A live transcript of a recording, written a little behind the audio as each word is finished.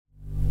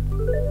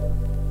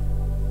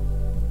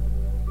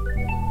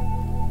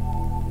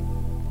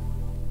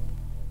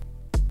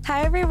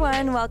Hi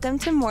everyone, welcome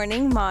to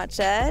Morning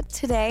Matcha.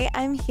 Today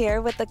I'm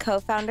here with the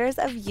co-founders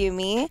of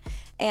Yumi,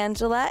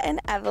 Angela and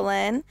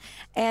Evelyn.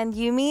 And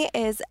Yumi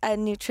is a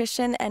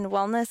nutrition and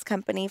wellness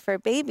company for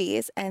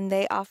babies, and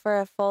they offer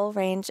a full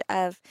range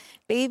of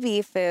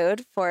baby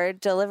food for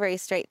delivery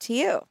straight to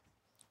you.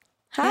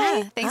 Hi.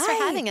 Yeah, thanks for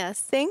having us.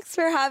 Thanks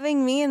for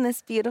having me in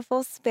this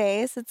beautiful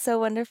space. It's so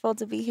wonderful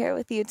to be here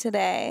with you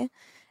today.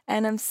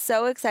 And I'm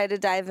so excited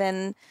to dive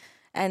in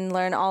and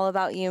learn all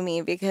about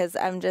Yumi because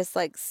I'm just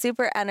like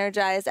super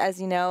energized.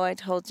 As you know, I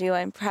told you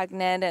I'm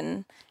pregnant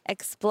and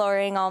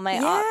exploring all my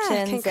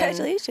options.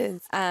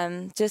 Congratulations.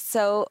 And just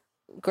so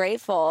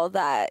grateful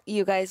that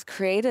you guys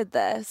created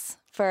this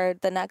for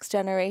the next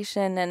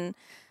generation. And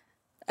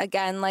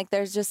again, like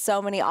there's just so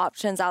many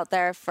options out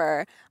there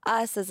for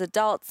us as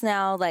adults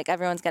now. Like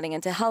everyone's getting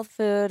into health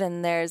food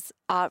and there's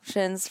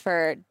options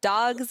for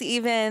dogs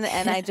even.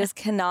 And I just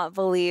cannot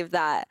believe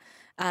that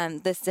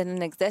this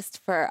didn't exist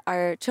for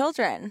our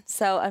children.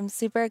 So I'm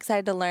super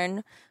excited to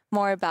learn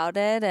more about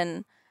it.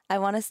 And I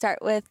want to start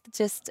with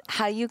just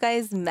how you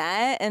guys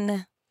met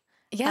and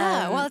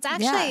well, it's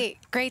actually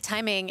great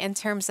timing in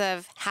terms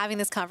of having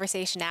this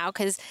conversation now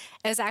because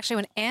it was actually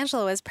when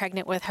Angela was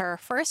pregnant with her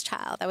first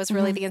child. That was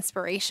really the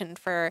inspiration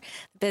for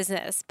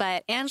business.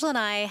 But Angela and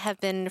I have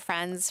been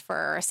friends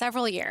for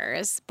several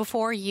years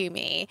before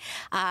Yumi.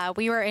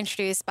 We were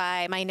introduced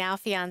by my now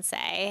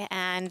fiance.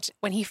 And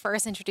when he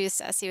first introduced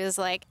us, he was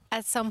like,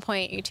 at some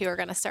point, you two are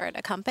going to start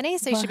a company.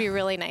 So you should be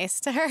really nice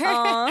to her.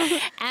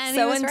 And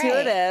so he was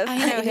intuitive. Right.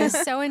 I know, he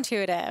was so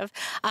intuitive.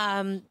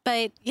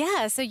 But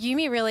yeah, so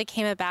Yumi really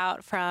came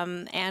about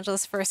from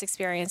Angela's first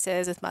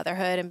experiences with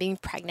motherhood and being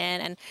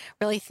pregnant and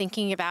really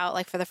thinking about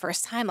like for the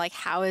first time, like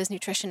how is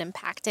nutrition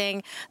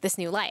impacting this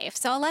new life?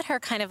 So I'll let her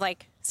kind of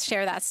like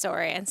share that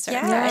story and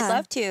start. I'd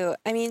love to.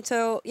 I mean,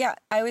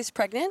 I was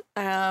pregnant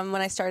when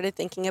I started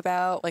thinking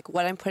about like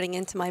what I'm putting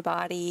into my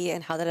body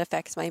and how that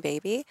affects my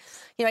baby.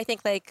 You know, I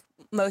think like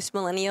most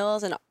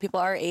millennials and people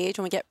our age,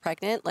 when we get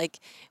pregnant, like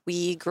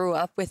we grew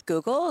up with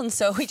Google. And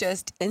so we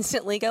just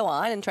instantly go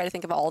on and try to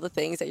think of all the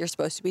things that you're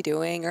supposed to be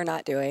doing or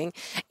not doing.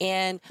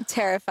 And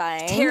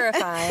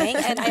terrifying.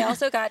 And I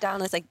also got down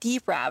this like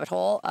deep rabbit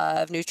hole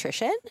of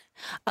nutrition.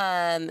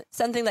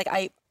 Something like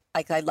I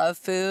love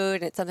food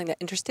and it's something that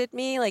interested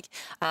me. Like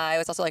I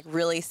was also like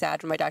really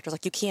sad when my doctor was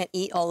like, you can't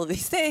eat all of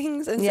these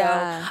things. And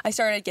so I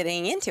started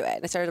getting into it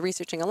and I started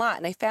researching a lot.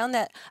 And I found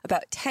that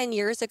about 10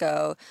 years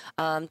ago,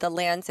 the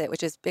Lancet,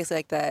 which is basically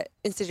like the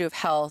Institute of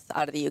Health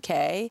out of the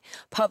UK,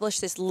 published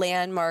this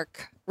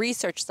landmark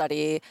research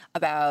study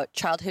about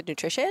childhood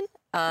nutrition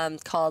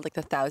called like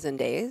the 1,000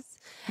 Days.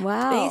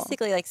 Wow.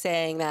 Basically like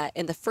saying that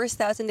in the first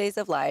 1,000 days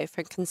of life,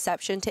 from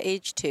conception to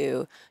age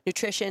 2,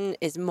 nutrition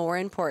is more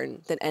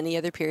important than any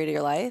other period of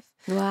your life.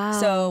 Wow.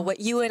 So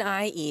what you and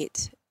I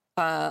eat,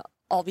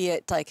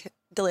 albeit like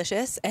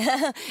delicious,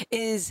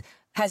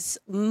 has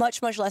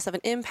much, much less of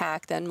an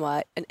impact than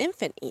what an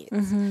infant eats.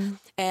 Mm-hmm.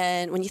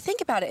 And when you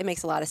think about it, it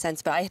makes a lot of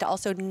sense. But I had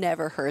also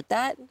never heard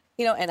that,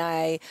 you know,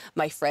 and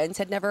my friends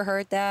had never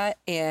heard that.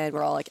 And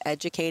we're all like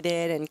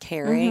educated and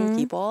caring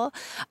people.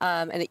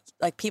 And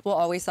like people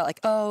always thought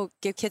like, oh,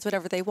 give kids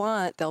whatever they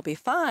want, they'll be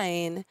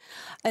fine.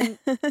 And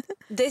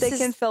they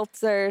can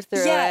filter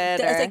through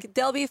it. It's like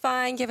they'll be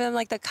fine. Give them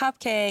like the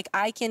cupcake.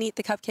 I can't eat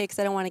the cupcake because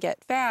I don't want to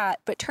get fat.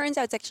 But turns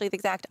out it's actually the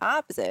exact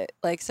opposite.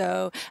 Like,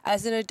 so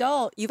as an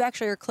adult, you've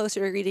actually are closer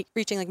to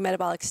reaching like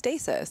metabolic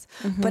stasis.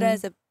 But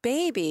as a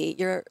baby,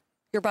 your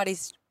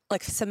body's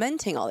like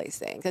cementing all these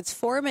things. It's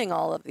forming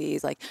all of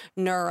these like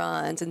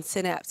neurons and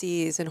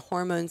synapses and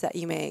hormones that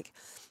you make.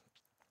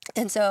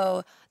 And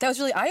so that was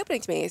really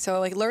eye-opening to me.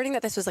 So like learning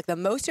that this was like the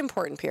most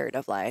important period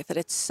of life, that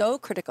it's so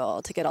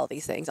critical to get all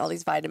these things, all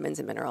these vitamins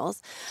and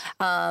minerals.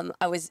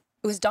 It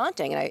was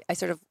daunting. And I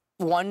sort of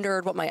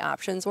wondered what my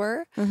options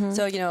were.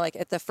 So, you know, like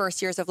at the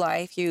first years of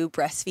life, you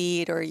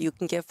breastfeed or you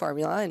can give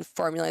formula, and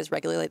formula is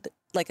regulated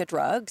like a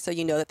drug. So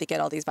you know that they get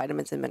all these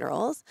vitamins and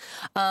minerals.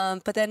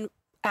 But then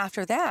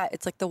after that,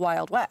 it's like the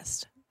Wild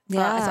West.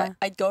 So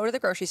I'd go to the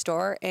grocery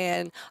store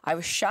and I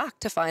was shocked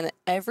to find that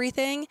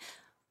everything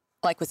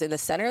like was in the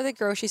center of the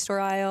grocery store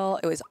aisle.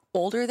 It was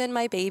older than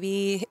my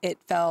baby. It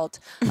felt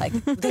like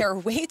they're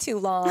way too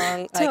long.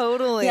 Like,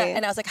 totally. Yeah.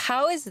 And I was like,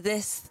 how is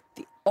this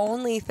the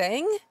only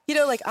thing? You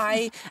know, like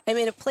I'm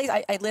in a place,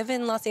 I live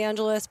in Los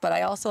Angeles, but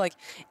I also like,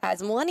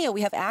 as a millennial,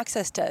 we have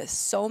access to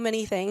so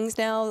many things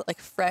now,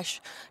 like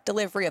fresh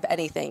delivery of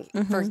anything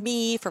for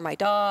me, for my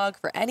dog,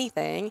 for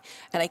anything.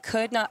 And I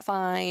could not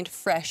find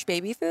fresh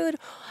baby food.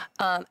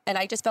 And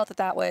I just felt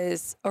that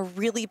was a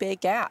really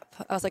big gap.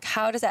 I was like,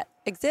 how does that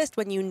exist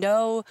when you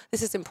know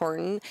this is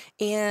important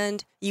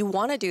and you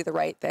want to do the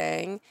right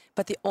thing,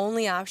 but the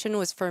only option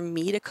was for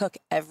me to cook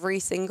every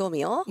single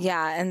meal?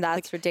 Yeah, and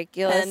that's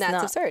ridiculous. And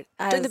that's absurd.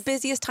 During the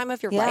busiest time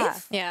of your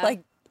life? Yeah.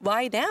 Like,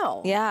 why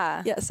now?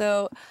 Yeah. Yeah,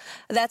 so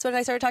that's when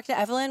I started talking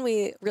to Evelyn.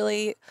 We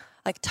really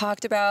like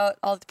talked about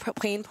all the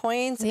pain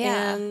points.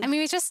 Yeah. And I mean,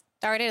 we just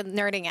started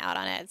nerding out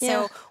on it.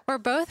 Yeah. So we're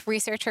both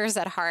researchers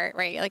at heart,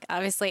 right? Like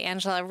obviously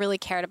Angela really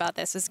cared about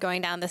this, was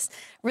going down this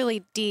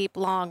really deep,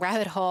 long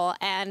rabbit hole.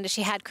 And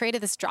she had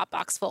created this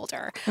Dropbox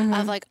folder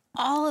of like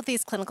all of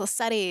these clinical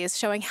studies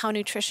showing how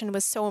nutrition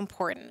was so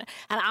important.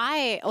 And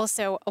I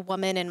also, a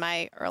woman in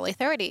my early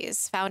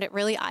 30s, found it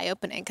really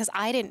eye-opening because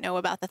I didn't know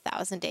about the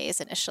 1,000 days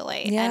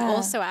initially. Yeah. And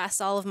also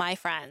asked all of my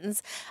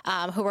friends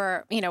who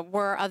were,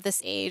 were of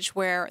this age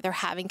where they're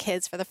having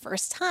kids for the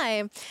first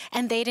time,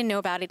 and they didn't know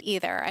about it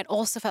either. And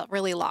also felt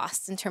really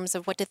lost in terms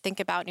of what to think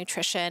about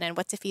nutrition and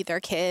what to feed their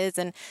kids,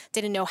 and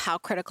didn't know how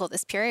critical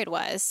this period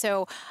was.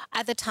 So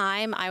at the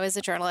time, I was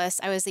a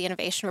journalist. I was the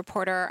innovation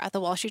reporter at the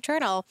Wall Street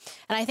Journal.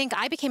 And I think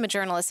I became a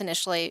journalist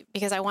initially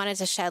because I wanted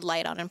to shed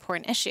light on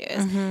important issues.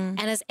 And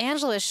as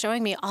Angela was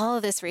showing me all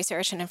of this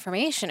research and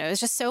information, it was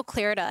just so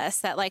clear to us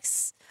that like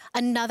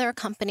another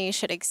company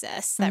should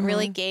exist that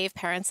really gave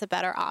parents a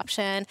better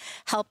option,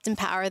 helped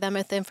empower them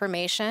with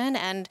information.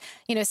 And,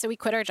 so we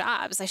quit our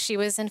jobs. Like she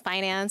was in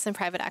finance and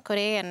private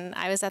equity, and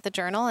I was at the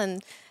Journal.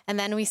 And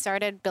then we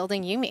started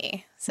building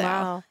Yumi. So,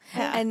 wow.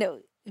 Yeah. And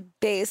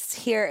based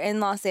here in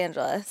Los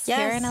Angeles.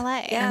 Here in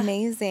LA. Yeah.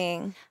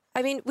 Amazing.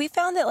 I mean, we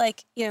found that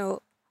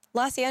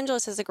Los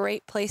Angeles is a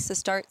great place to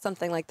start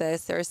something like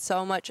this. There's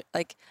so much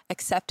like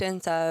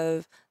acceptance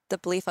of the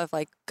belief of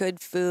like good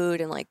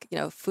food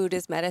and food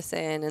is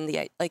medicine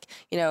and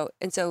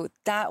and so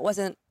that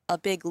wasn't a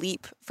big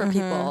leap for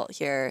people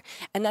here.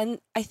 And then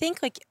I think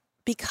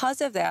because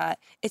of that,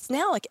 it's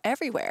now like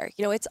everywhere.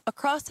 It's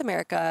across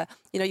America.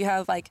 You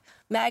have like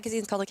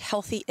magazines called like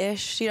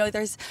Healthy-ish.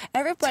 There's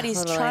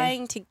everybody's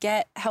trying to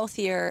get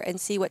healthier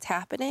and see what's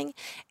happening.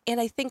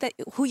 And I think that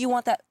who you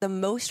want that the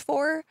most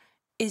for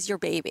is your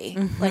baby,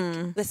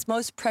 like this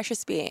most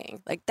precious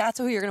being. Like that's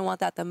who you're going to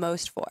want that the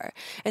most for.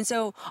 And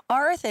so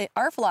our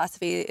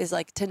philosophy is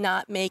like to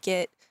not make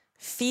it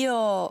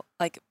feel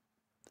like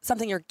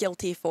something you're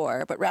guilty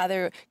for, but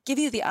rather give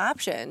you the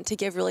option to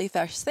give really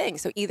fresh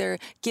things. So either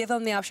give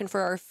them the option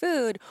for our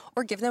food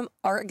or give them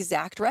our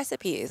exact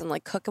recipes and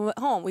like cook them at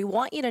home. We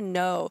want you to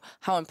know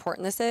how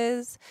important this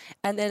is.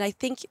 And then I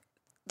think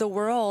the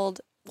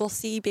world will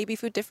see baby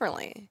food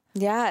differently.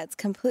 Yeah, it's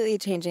completely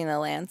changing the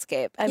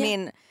landscape. I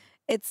mean,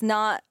 it's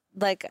not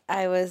like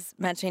I was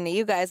mentioning to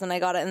you guys when I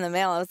got it in the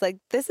mail. I was like,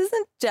 this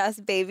isn't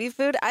just baby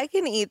food. I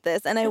can eat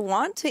this and I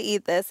want to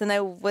eat this. And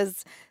I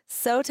was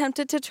so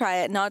tempted to try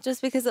it, not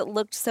just because it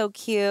looked so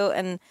cute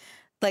and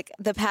like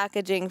the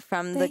packaging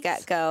from the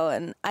get-go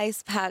and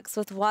ice packs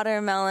with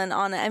watermelon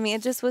on it. I mean,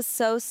 it just was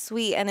so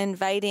sweet and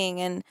inviting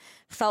and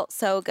felt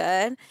so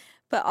good,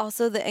 but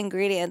also the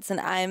ingredients. And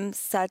I'm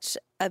such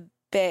a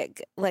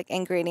big like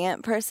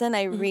ingredient person.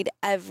 I read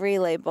every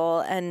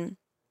label and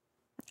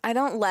I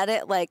don't let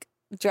it like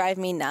drive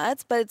me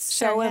nuts, but it's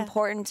so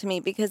important to me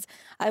because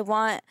I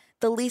want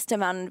the least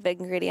amount of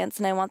ingredients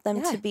and I want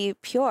them to be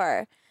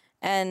pure.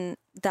 And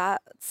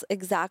that's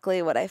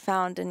exactly what I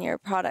found in your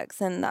products.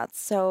 And that's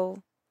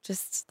so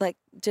just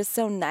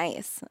so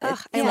nice.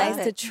 It's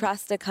nice to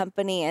trust a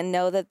company and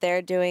know that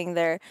they're doing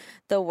the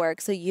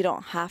work so you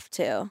don't have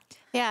to.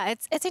 Yeah,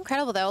 it's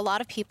incredible though. A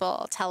lot of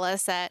people tell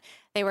us that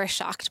they were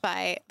shocked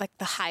by like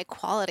the high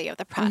quality of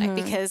the product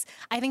because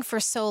I think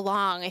for so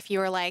long, if you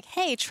were like,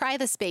 hey, try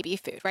this baby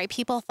food, right?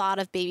 People thought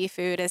of baby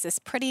food as this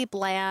pretty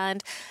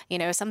bland,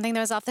 something that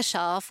was off the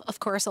shelf, of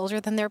course,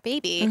 older than their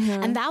baby.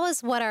 And that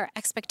was what our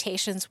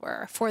expectations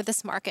were for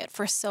this market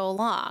for so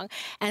long.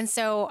 And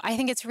so I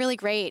think it's really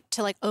great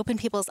to like open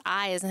people's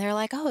eyes and they're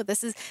like, oh,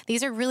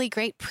 these are really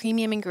great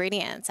premium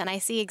ingredients. And I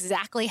see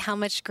exactly how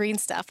much green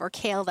stuff or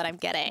kale that I'm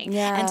getting.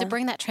 Yeah. And to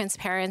bring that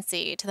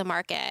transparency to the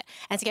market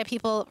and to get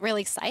people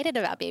really excited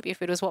about baby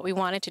food was what we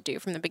wanted to do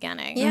from the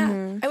beginning. Yeah.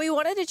 And we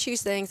wanted to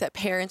choose things that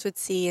parents would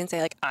see and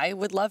say like, I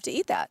would love to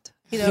eat that,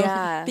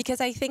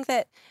 because I think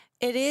that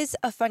it is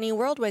a funny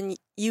world when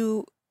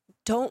you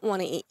don't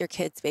want to eat your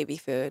kids' baby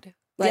food.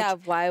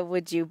 Like, why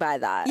would you buy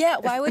that? Yeah,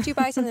 why would you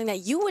buy something that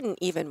you wouldn't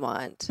even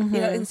want?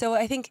 And so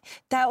I think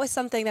that was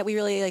something that we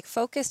really like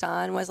focused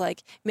on was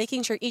like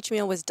making sure each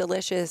meal was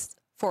delicious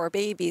for our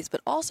babies,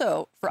 but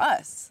also for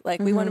us.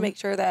 Like we want to make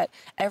sure that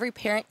every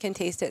parent can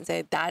taste it and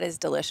say, that is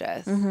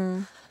delicious.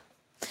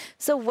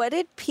 So what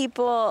did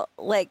people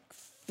like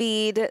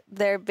feed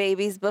their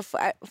babies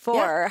before?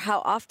 Yeah.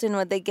 How often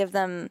would they give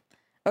them,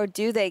 or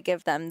do they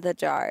give them the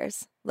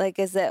jars? Like,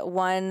 is it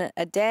one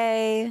a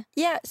day?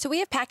 Yeah. So we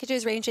have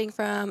packages ranging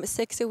from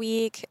 6 a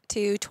week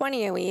to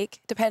 20 a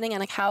week, depending on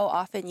like how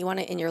often you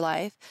want it in your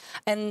life.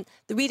 And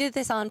we did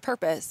this on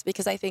purpose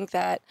because I think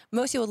that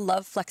most people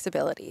love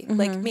flexibility.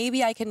 Like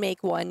maybe I can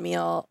make one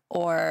meal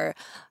or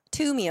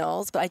 2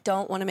 meals, but I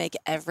don't want to make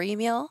every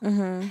meal.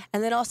 And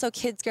then also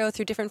kids go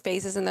through different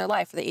phases in their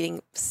life. They're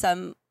eating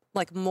some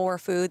like more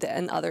food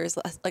and others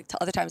like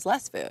to other times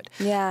less food.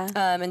 Yeah.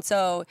 And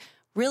so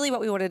really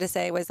what we wanted to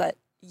say was that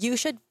you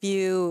should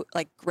view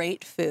like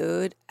great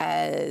food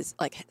as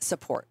like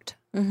support.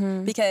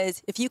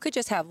 Because if you could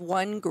just have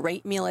one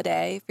great meal a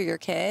day for your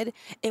kid,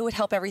 it would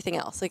help everything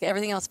else. Like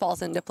everything else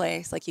falls into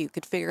place. Like you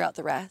could figure out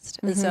the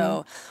rest. And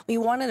so we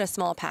wanted a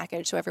small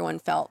package so everyone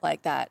felt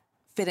like that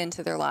fit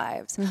into their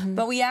lives.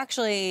 But we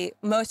actually,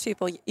 most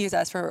people use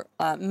us for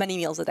many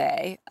meals a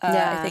day.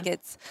 I think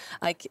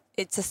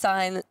it's a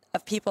sign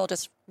of people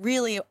just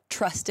really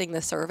trusting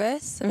the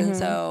service. And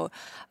so,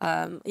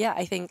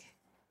 I think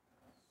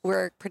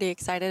we're pretty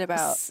excited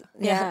about.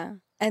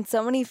 And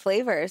so many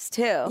flavors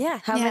too.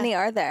 How many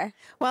are there?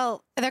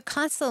 Well, they're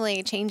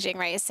constantly changing,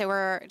 right? So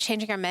we're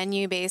changing our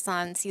menu based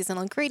on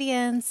seasonal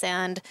ingredients.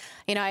 And,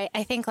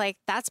 I think like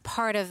that's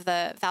part of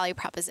the value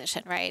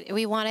proposition, right?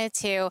 We wanted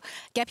to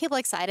get people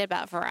excited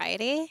about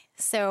variety.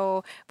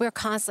 So we're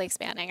constantly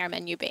expanding our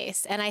menu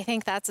base. And I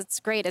think that's what's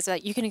great is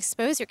that you can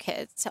expose your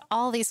kids to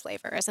all these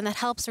flavors. And that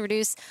helps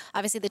reduce,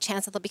 obviously, the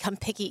chance that they'll become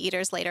picky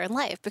eaters later in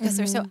life because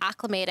they're so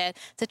acclimated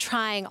to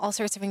trying all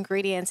sorts of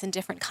ingredients in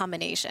different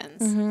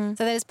combinations.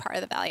 So that is part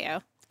of the value.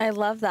 I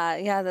love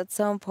that. Yeah, that's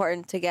so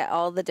important to get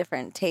all the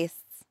different tastes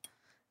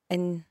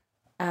and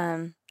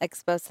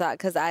exposed to that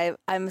because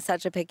I'm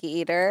such a picky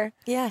eater.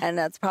 Yeah. And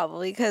that's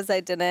probably because I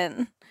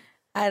don't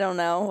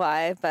know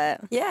why,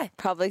 but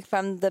probably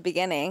from the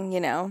beginning,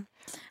 I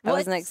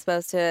wasn't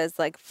exposed to it as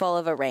like full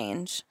of a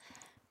range.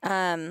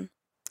 I'm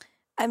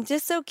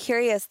just so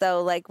curious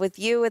though, like with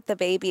you with the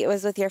baby, it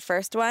was with your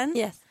first one?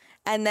 Yes.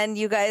 And then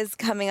you guys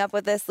coming up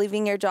with this,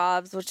 leaving your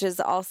jobs, which is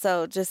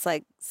also just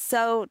like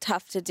so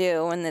tough to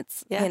do. And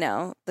it's,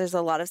 there's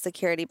a lot of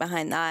security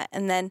behind that.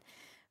 And then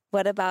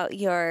what about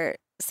your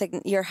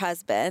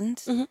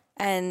husband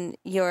and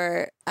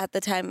your, at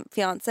the time,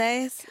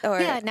 fiancés?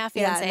 Now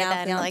fiancé,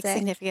 then fiancé. Like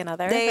significant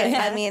other.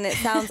 I mean, it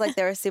sounds like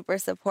they were super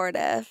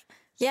supportive.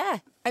 Yeah.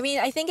 I mean,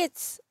 I think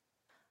it's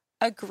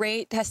a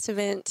great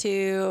testament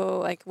to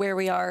like where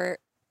we are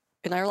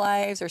in our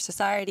lives or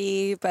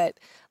society. But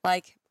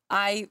like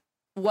I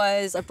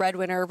was a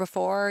breadwinner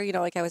before,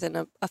 like I was in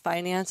a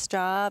finance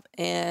job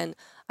and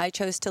I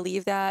chose to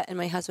leave that. And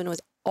my husband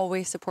was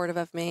always supportive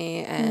of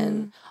me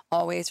and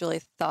always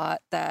really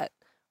thought that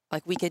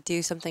like we could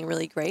do something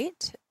really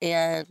great.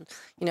 And,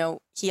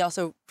 he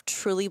also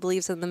truly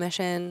believes in the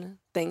mission,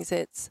 thinks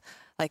it's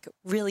like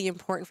really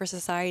important for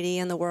society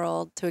and the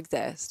world to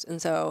exist.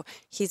 And so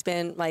he's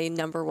been my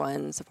number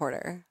one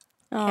supporter.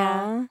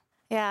 Aww.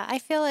 Yeah, I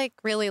feel like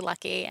really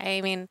lucky.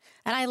 I mean,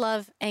 and I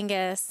love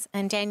Angus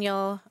and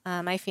Daniel,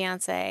 my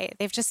fiance.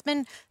 They've just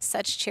been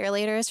such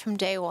cheerleaders from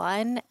day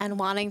one and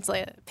wanting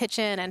to pitch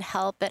in and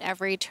help at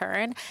every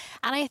turn.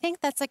 And I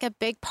think that's like a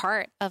big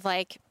part of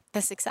like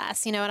the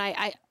success, and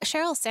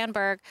Sheryl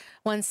Sandberg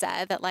once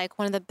said that like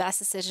one of the best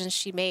decisions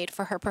she made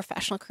for her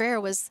professional career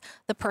was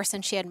the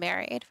person she had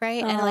married,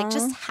 right? And like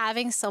just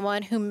having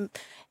someone who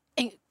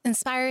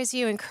inspires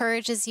you,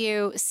 encourages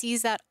you,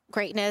 sees that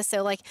greatness.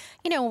 So like,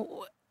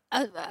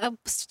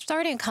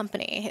 starting a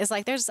company is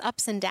like there's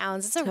ups and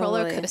downs. It's a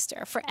roller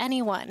coaster for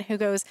anyone who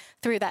goes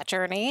through that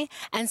journey.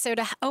 And so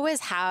to always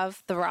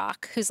have The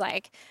Rock who's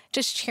like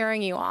just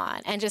cheering you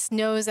on and just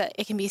knows that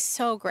it can be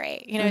so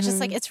great. It's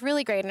just like it's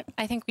really great. And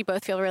I think we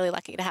both feel really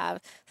lucky to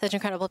have such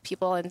incredible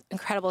people and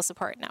incredible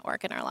support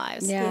network in our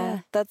lives.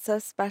 Yeah, that's so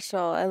special.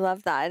 I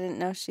love that. I didn't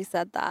know she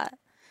said that.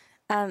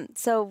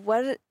 So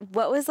what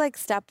was like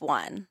step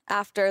one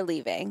after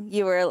leaving?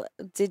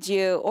 Did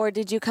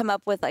you come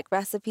up with like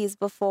recipes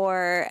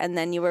before and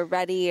then you were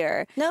ready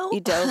or no.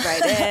 You dove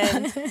right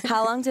in?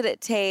 How long did it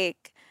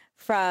take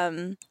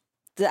from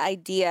the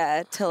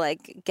idea to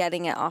like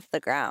getting it off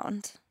the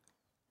ground?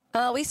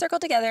 We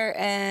circled together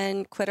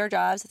and quit our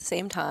jobs at the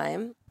same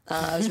time.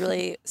 It was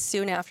really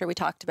soon after we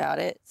talked about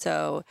it.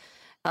 So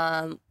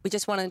we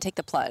just wanted to take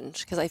the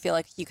plunge because I feel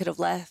like you could have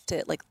left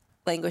it like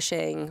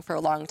languishing for a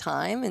long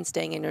time and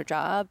staying in your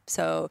job.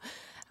 So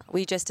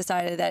we just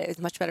decided that it was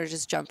much better to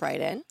just jump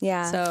right in.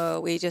 Yeah.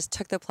 So we just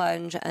took the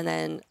plunge and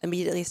then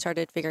immediately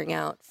started figuring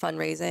out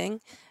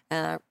fundraising,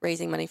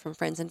 raising money from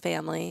friends and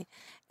family,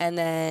 and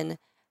then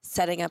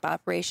setting up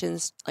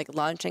operations, like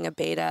launching a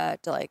beta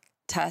to like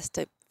test,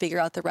 to figure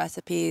out the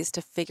recipes,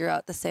 to figure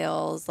out the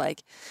sales,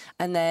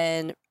 and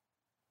then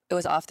it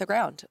was off the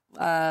ground.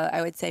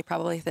 I would say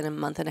probably within a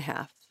month and a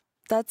half.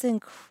 That's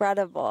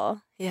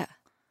incredible. Yeah.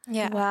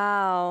 Yeah.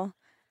 Wow.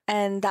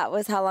 And that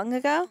was how long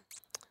ago?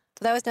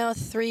 That was now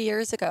 3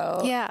 years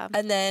ago. Yeah.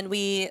 And then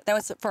that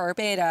was for our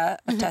beta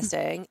of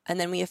testing. And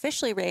then we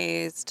officially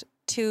raised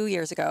 2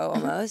 years ago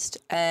almost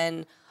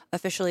and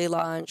officially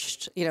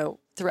launched,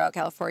 throughout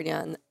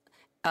California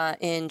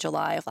in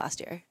July of last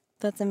year.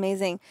 That's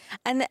amazing.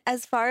 And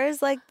as far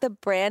as like the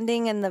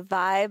branding and the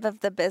vibe of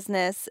the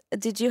business,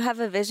 did you have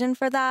a vision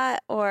for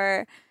that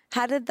or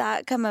how did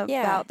that come about?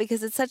 Yeah.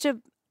 Because it's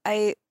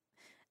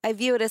I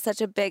view it as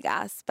such a big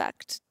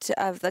aspect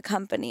of the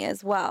company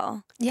as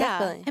well. Yeah.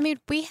 Definitely. I mean,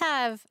 we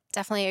have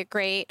definitely a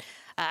great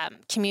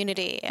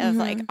community of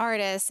like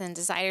artists and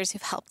designers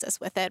who've helped us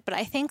with it. But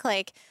I think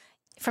like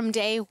from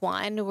day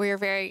one, we were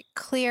very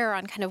clear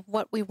on kind of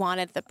what we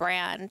wanted the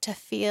brand to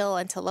feel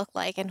and to look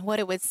like and what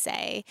it would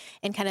say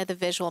in kind of the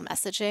visual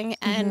messaging.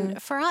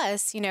 And for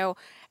us,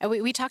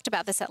 we talked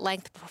about this at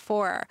length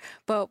before,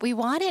 but we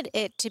wanted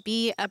it to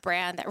be a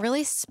brand that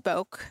really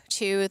spoke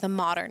to the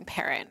modern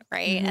parent,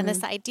 right? And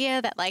this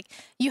idea that like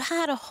you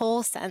had a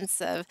whole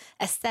sense of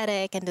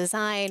aesthetic and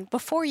design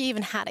before you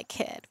even had a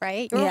kid,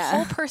 right? You're a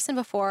whole person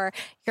before,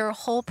 you're a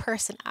whole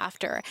person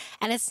after.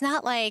 And it's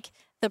not like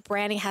the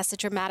branding has to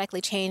dramatically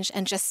change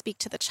and just speak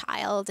to the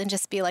child and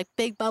just be like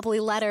big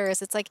bubbly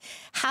letters. It's like,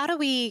 how do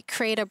we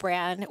create a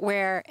brand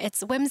where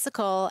it's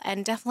whimsical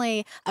and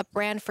definitely a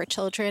brand for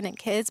children and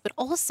kids, but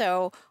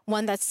also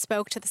one that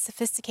spoke to the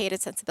sophisticated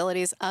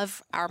sensibilities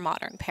of our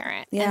modern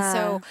parent? And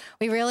so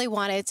we really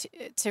wanted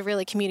to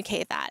really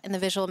communicate that in the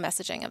visual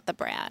messaging of the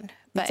brand.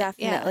 But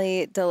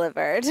definitely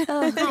delivered.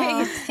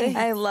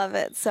 I love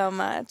it so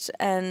much.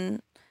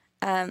 And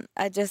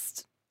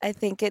I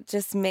think it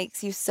just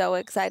makes you so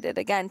excited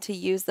again to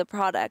use the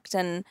product.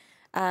 And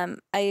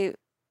I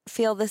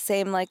feel the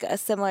same, like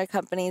similar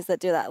companies that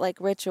do that, like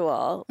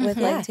Ritual with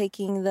like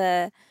taking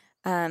the,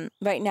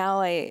 right now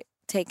I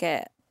take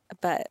it,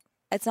 but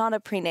it's not a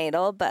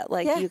prenatal, but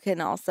like you can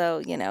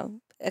also,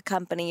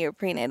 accompany your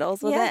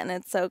prenatals with it. And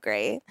it's so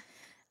great.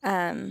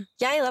 I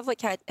love what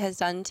Kat has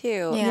done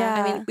too.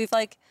 I mean,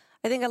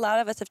 I think a lot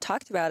of us have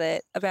talked about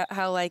it, about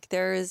how like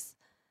there's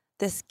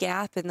this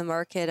gap in the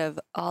market of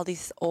all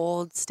these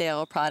old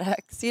stale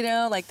products,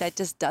 like that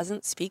just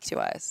doesn't speak to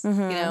us,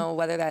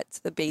 whether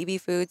that's the baby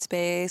food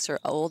space or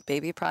old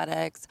baby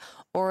products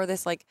or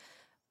this like,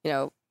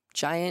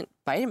 giant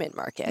vitamin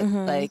market.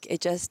 Like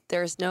it just,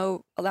 there's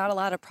not a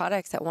lot of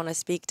products that want to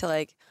speak to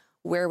like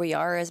where we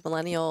are as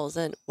millennials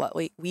and what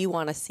we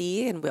want to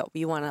see and what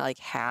we want to like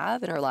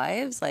have in our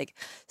lives. Like,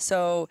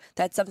 so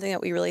that's something that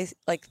we really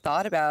like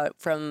thought about,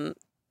 from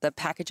the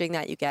packaging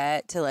that you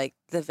get to like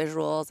the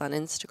visuals on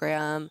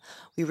Instagram.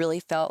 We really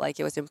felt like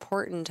it was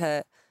important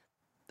to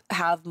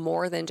have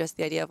more than just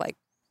the idea of like,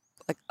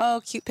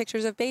 oh, cute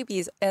pictures of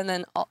babies. And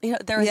then,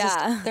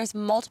 there's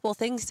multiple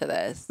things to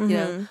this,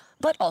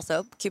 but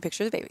also cute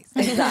pictures of babies.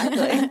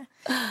 Exactly.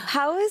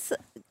 How is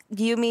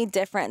Yumi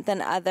different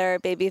than other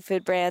baby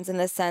food brands in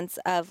the sense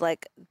of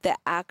like the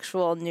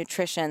actual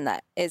nutrition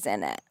that is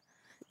in it?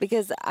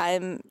 Because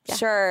I'm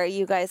sure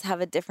you guys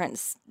have a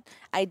different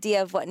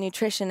idea of what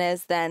nutrition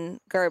is than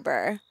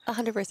Gerber.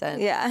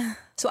 100%. Yeah.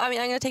 So, I mean,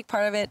 I'm going to take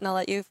part of it and I'll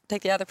let you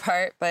take the other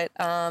part. But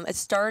it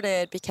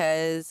started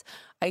because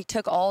I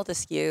took all the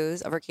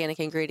SKUs of organic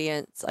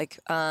ingredients,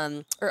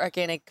 or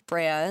organic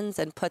brands,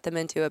 and put them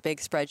into a big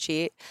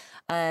spreadsheet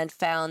and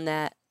found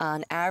that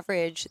on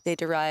average, they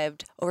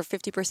derived over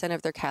 50%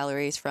 of their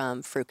calories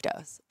from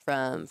fructose,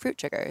 from fruit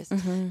sugars.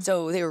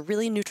 So they were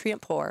really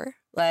nutrient poor.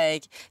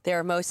 Like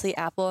they're mostly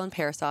apple and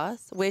pear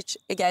sauce, which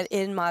again,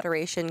 in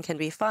moderation can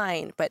be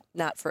fine, but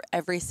not for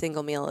every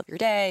single meal of your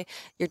day.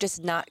 You're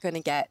just not going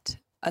to get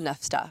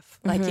enough stuff.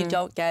 Like you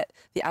don't get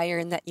the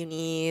iron that you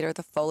need or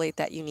the folate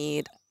that you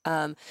need.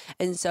 And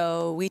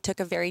so we took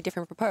a very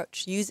different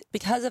approach.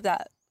 Because of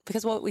that,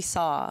 because what we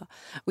saw,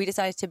 we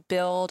decided to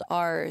build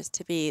ours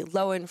to be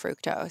low in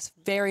fructose,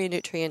 very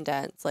nutrient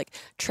dense, like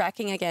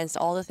tracking against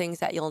all the things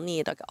that you'll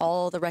need, like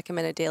all the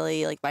recommended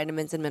daily like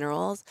vitamins and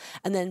minerals,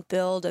 and then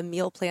build a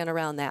meal plan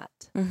around that.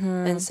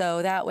 And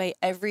so that way,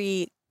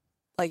 every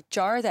like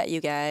jar that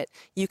you get,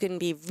 you can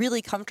be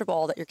really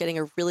comfortable that you're getting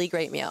a really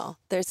great meal.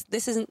 This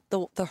isn't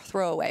the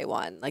throwaway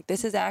one. Like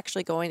this is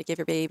actually going to give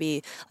your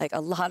baby like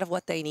a lot of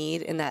what they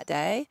need in that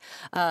day.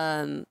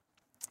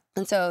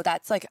 And so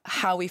that's like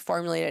how we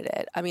formulated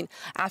it. I mean,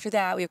 after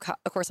that, we of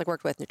course like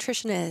worked with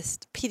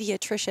nutritionists,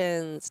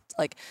 pediatricians,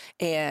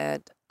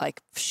 and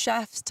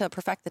chefs to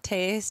perfect the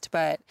taste.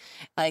 But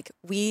like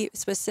we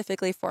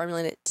specifically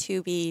formulated it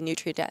to be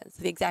nutrient dense,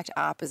 the exact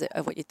opposite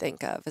of what you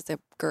think of as a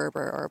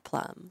Gerber or a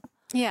Plum.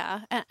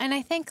 Yeah, and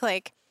I think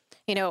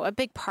a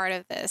big part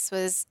of this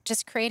was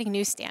just creating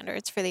new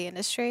standards for the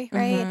industry,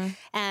 right?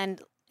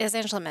 And as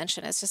Angela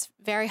mentioned, it's just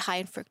very high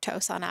in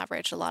fructose on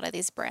average, a lot of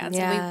these brands.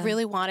 Yeah. And we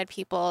really wanted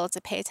people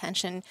to pay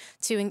attention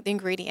to the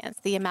ingredients,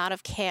 the amount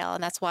of kale.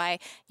 And that's why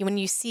when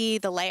you see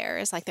the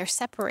layers, like they're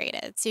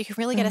separated. So you can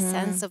really get a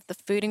sense of the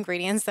food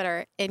ingredients that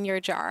are in your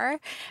jar.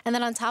 And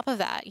then on top of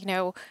that,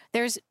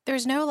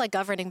 there's no like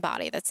governing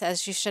body that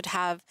says you should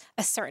have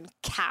a certain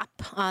cap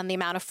on the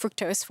amount of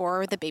fructose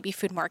for the baby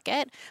food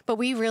market. But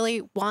we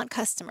really want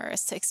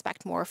customers to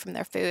expect more from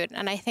their food.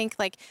 And I think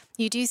like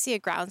you do see a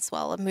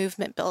groundswell of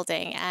movement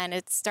building. And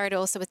it started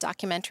also with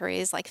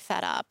documentaries like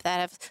Fed Up that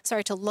have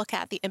started to look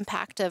at the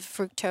impact of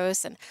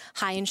fructose and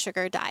high in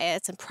sugar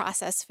diets and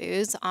processed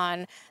foods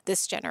on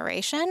this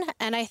generation.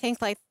 And I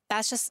think like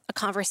that's just a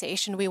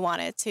conversation we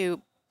wanted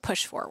to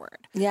push forward.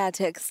 Yeah,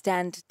 to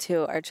extend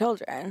to our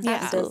children.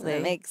 Yeah. Absolutely. It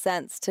doesn't make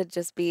sense to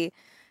just be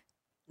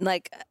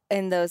like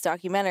in those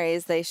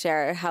documentaries, they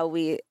share how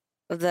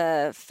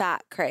the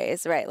fat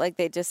craze, right? Like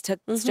they just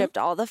stripped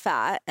all the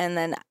fat and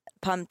then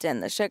pumped in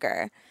the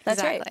sugar.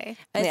 That's Exactly. right.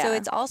 And so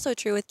it's also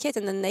true with kids.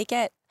 And then they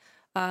get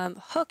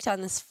hooked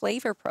on this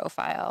flavor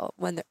profile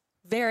when they're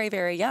very,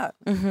 very young.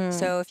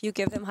 So if you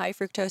give them high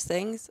fructose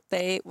things,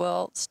 they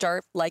will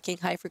start liking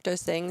high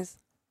fructose things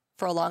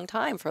for a long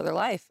time, for their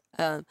life.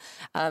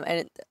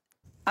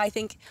 I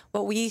think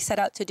what we set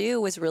out to do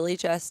was really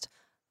just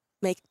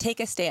take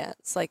a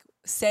stance, like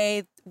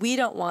say we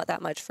don't want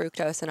that much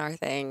fructose in our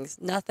things.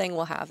 Nothing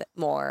will have it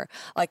more.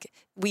 Like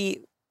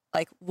we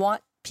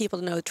want people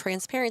to know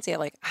transparency of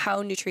like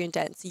how nutrient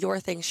dense your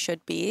things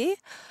should be,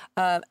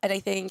 and I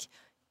think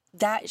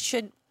that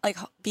should like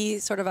be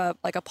sort of a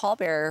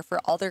pallbearer for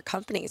other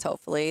companies.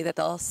 Hopefully that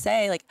they'll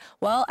say like,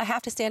 well, I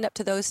have to stand up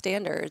to those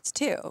standards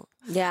too.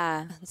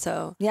 Yeah. And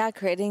so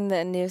creating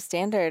the new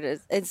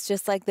standard it's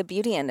just like the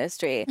beauty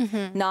industry,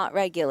 not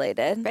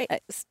regulated.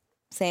 Right.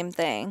 Same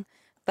thing.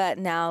 But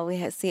now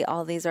we see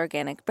all these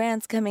organic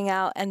brands coming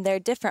out, and they're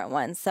different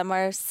ones. Some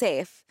are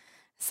safe.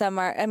 Some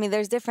are, I mean,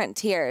 there's different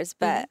tiers,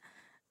 but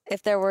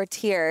if there were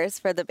tiers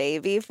for the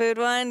baby food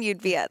one,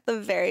 you'd be at the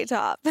very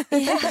top.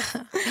 Yeah.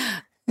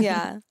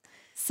 Yeah.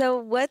 So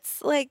what's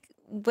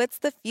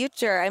the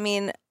future? I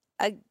mean,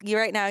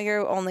 right now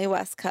you're only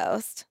West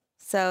Coast.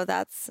 So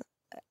that's,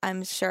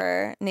 I'm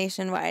sure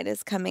nationwide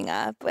is coming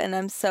up, and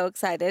I'm so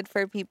excited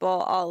for people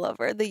all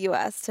over the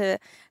U.S. to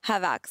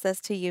have access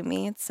to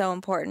Yumi. It's so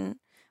important.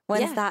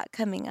 When's that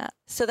coming up?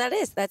 So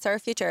that's our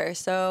future.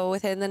 So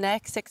within the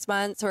next 6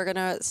 months, we're going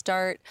to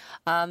start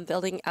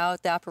building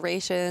out the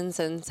operations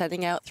and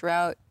sending out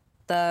throughout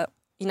the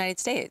United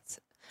States.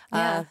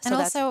 And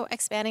also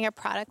expanding our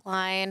product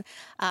line.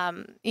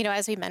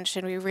 As we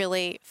mentioned, we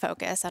really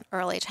focus on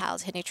early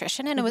childhood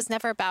nutrition, and it was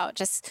never about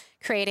just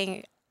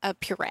creating a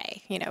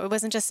puree. It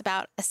wasn't just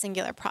about a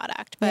singular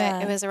product,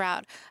 but it was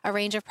around a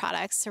range of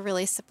products to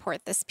really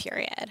support this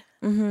period.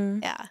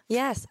 Yeah.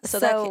 Yes.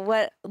 So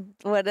what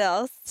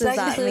else does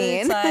that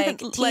mean? Like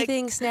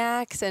teething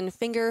snacks and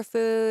finger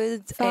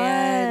foods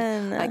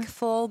and like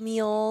full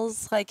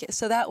meals. Like,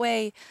 so that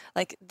way,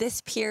 like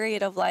this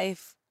period of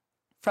life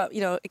from,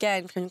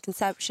 again, from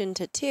conception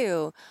to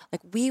 2,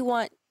 like we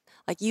want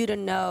like you to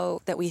know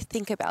that we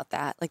think about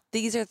that. Like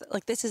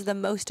this is the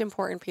most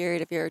important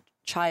period of your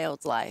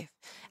child's life,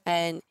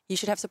 and you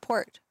should have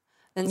support.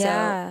 And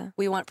so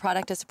we want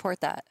product to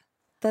support that.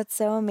 That's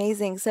so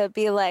amazing. So it'd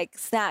be like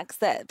snacks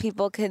that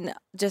people can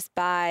just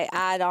buy,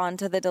 add on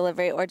to the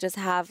delivery, or just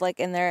have like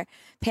in their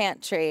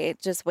pantry,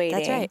 just waiting.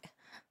 That's right.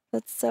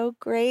 That's so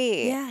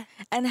great. Yeah.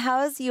 And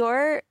how's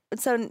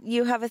so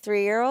you have a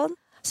 3-year-old?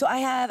 So I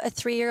have a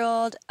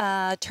 3-year-old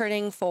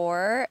turning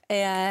 4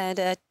 and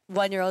a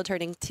 1-year-old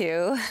turning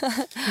 2.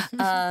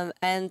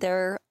 And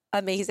they're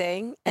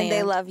amazing. And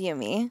they love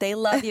Yumi. They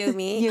love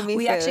Yumi. Yumi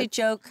we food. actually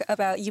joke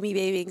about Yumi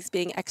babies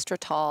being extra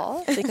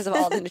tall because of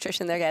all the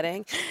nutrition they're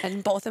getting.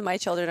 And both of my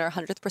children are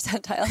 100th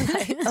percentile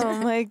height. Oh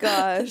my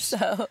gosh.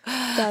 So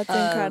that's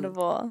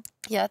incredible.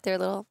 Yeah, they're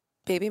little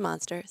baby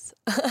monsters.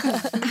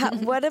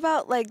 What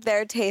about like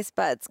their taste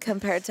buds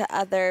compared to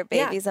other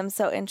babies? I'm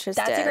so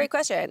interested. That's a great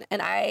question.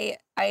 And I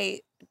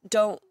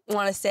don't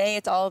want to say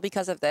it's all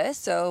because of this.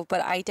 So,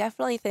 but I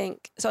definitely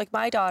think, so like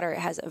my daughter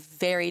has a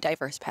very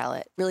diverse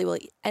palate, really will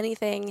eat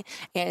anything.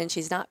 And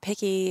she's not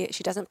picky.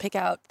 She doesn't pick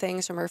out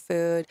things from her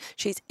food.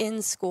 She's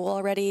in school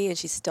already and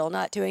she's still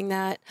not doing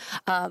that.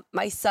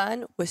 My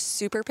son was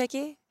super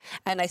picky.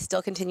 And I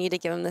still continue to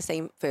give him the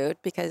same food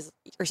because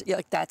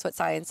like that's what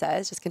science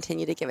says. Just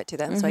continue to give it to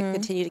them. So I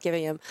continue to give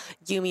him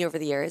Yumi over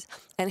the years.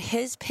 And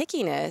his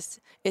pickiness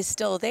is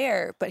still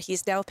there, but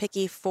he's now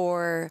picky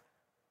for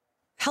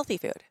healthy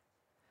food.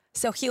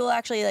 So he will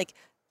actually like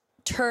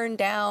turn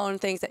down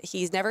things that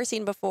he's never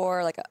seen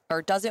before, like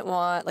or doesn't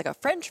want, like a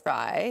French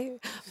fry,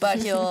 but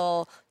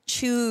he'll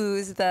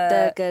choose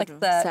a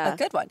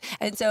good one.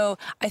 And so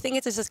I think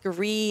it's just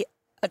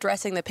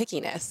addressing the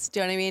pickiness. Do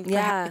you know what I mean?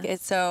 Yeah.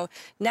 So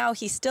now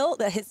he's still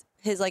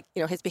his like,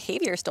 his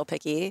behavior is still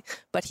picky,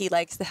 but he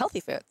likes the healthy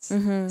foods.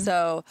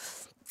 So,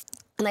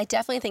 and I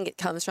definitely think it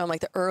comes from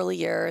like the early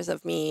years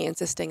of me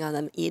insisting on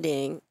them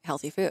eating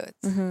healthy foods.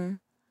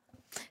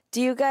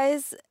 Do you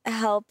guys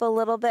help a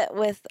little bit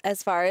with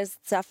as far as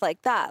stuff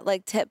like that,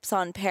 like tips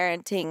on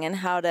parenting and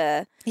how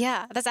to?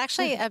 Yeah, that's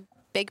actually a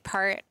big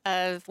part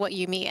of what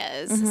Yumi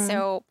is.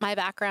 So my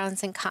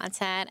background's in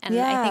content, and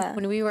I think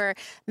when we were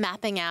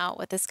mapping out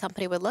what this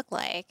company would look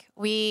like,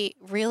 we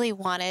really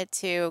wanted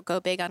to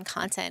go big on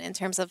content in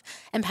terms of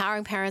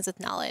empowering parents with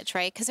knowledge,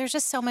 right? Because there's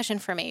just so much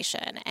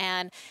information.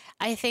 And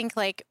I think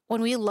like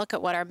when we look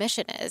at what our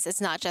mission is,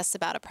 it's not just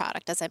about a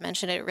product. As I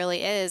mentioned, it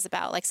really is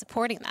about like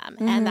supporting them.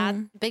 And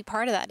that big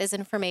part of that is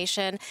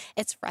information.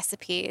 It's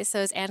recipes. So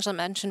as Angela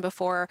mentioned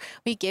before,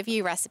 we give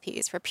you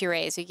recipes for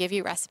purees. We give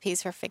you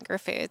recipes for finger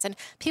foods. And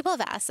people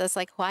have asked us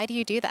like, why do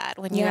you do that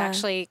when you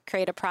actually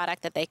create a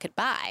product that they could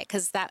buy?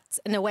 Because that's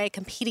in a way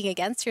competing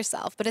against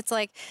yourself. But it's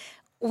like,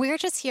 we're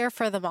just here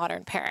for the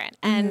modern parent.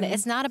 And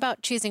it's not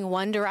about choosing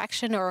one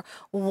direction or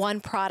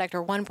one product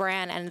or one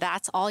brand and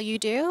that's all you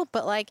do.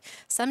 But like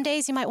some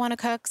days you might want to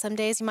cook, some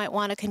days you might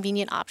want a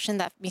convenient option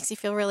that makes you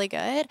feel really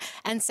good.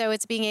 And so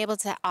it's being able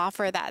to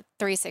offer that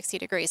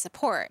 360-degree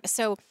support.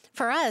 So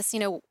for us,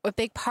 a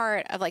big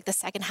part of like the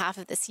second half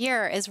of this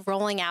year is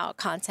rolling out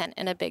content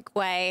in a big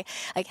way,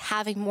 like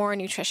having more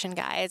nutrition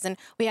guides. And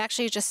we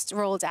actually just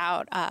rolled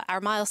out our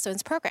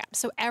Milestones program.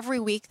 So every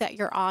week that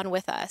you're on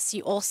with us,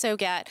 you also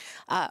get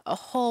a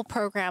whole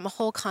program, a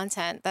whole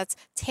content that's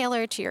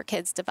tailored to your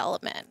kids'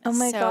 development. Oh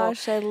my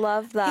gosh, I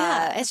love that.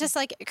 Yeah, it's just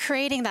like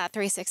creating that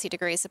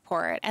 360-degree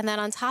support. And then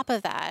on top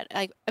of that,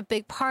 like a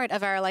big part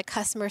of our like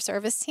customer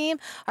service team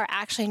are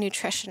actually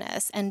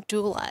nutritionists and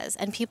doulas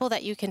and people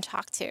that you can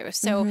talk to.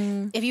 So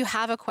if you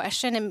have a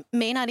question, it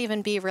may not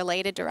even be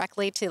related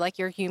directly to like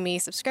your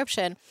Yumi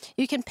subscription,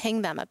 you can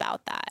ping them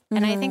about that.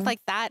 And I think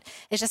like that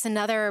is just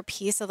another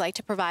piece of like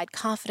to provide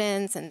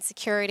confidence and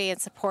security and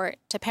support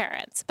to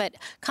parents. But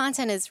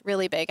content is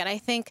really big. And I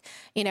think,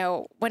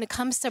 when it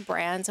comes to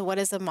brands and what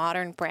is a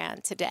modern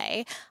brand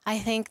today, I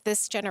think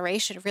this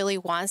generation really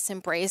wants to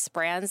embrace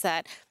brands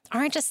that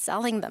aren't just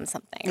selling them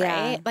something,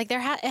 right? Like it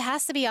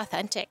has to be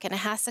authentic and it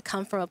has to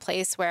come from a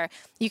place where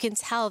you can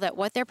tell that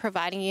what they're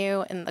providing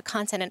you and the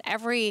content and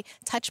every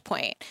touch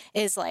point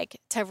is like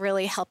to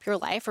really help your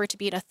life or to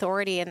be an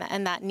authority in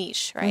that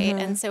niche, right?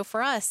 And so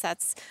for us,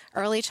 that's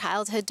early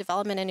childhood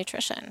development and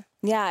nutrition.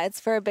 Yeah, it's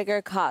for a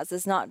bigger cause.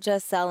 It's not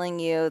just selling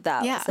you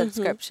that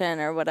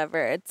subscription or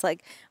whatever. It's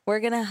like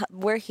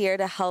we're here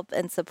to help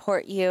and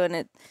support you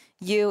and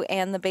you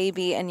and the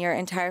baby and your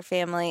entire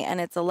family, and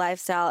it's a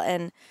lifestyle,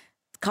 and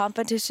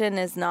competition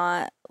is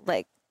not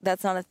like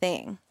that's not a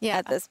thing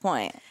at this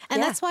point.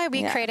 And that's why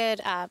we created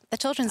the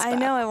children's book. I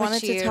know. I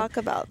wanted to talk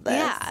about this.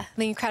 Yeah.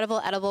 The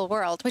Incredible Edible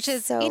World, which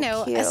is, so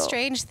cute. A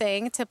strange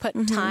thing to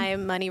put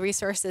time, money,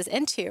 resources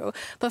into.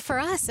 But for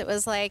us, it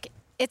was like,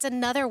 it's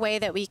another way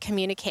that we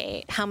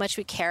communicate how much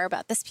we care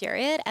about this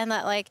period, and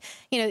that like,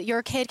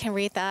 your kid can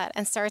read that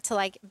and start to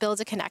like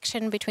build a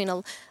connection between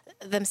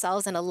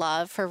themselves and a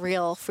love for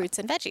real fruits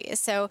and veggies.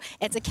 So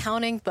it's a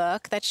counting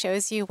book that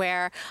shows you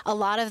where a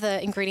lot of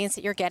the ingredients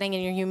that you're getting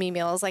in your Yumi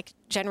meals like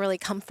generally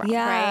come from,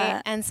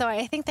 right? And so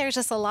I think there's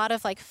just a lot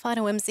of like fun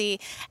and whimsy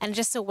and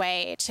just a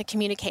way to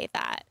communicate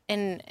that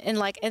and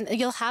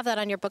you'll have that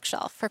on your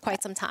bookshelf for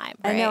quite some time,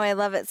 right? I know, I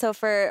love it. So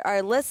for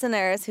our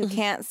listeners who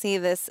can't see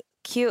this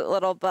cute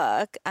little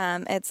book,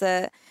 it's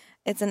an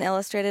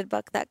illustrated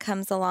book that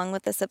comes along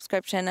with the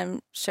subscription, I'm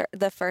sure,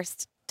 the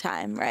first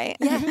time, right?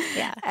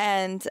 Yeah.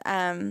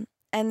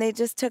 And they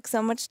just took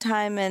so much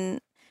time, and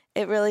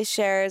it really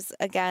shares,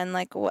 again,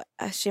 like what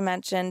she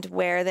mentioned,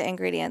 where the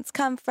ingredients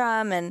come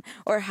from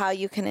or how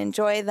you can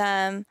enjoy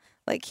them,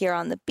 like here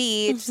on the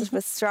beach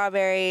with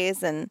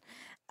strawberries. And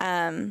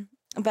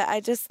but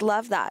I just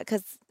love that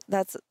because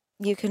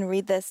you can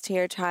read this to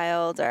your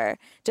child, or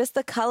just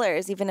the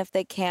colors, even if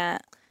they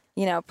can't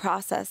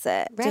process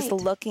it. Right. Just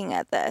looking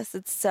at this,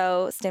 it's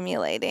so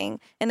stimulating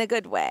in a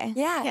good way.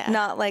 Yeah.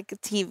 Not like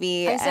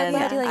TV and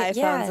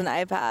iPhones and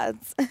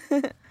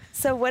iPads.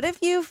 So what have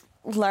you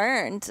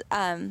learned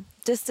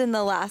just in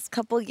the last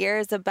couple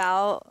years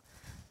about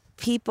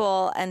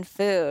people and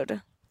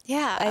food?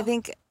 Yeah. I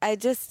think I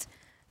just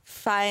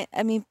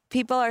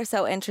people are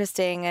so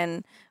interesting,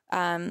 and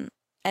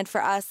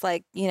for us,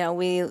 like,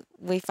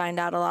 we find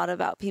out a lot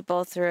about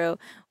people through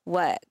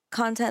what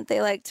content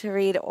they like to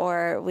read,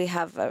 or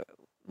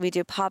we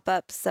do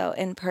pop-ups. So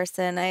in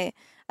person,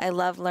 I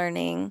love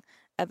learning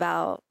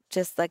about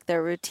just like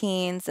their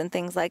routines and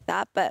things like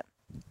that. But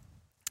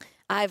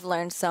I've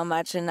learned so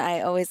much, and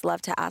I always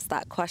love to ask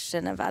that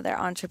question of other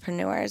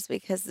entrepreneurs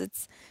because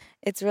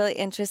it's really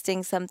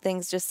interesting. Some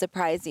things just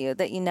surprise you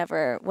that you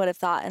never would have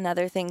thought, and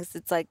other things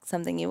it's like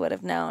something you would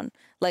have known,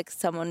 like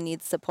someone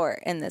needs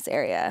support in this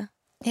area.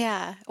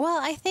 Yeah. Well,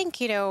 I think,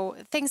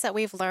 things that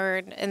we've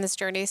learned in this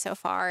journey so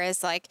far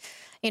is like,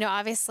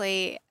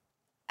 obviously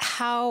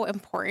how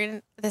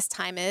important this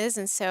time is.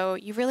 And so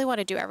you really want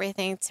to do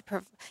everything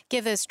to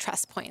give those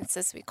trust points,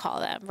 as we call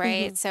them,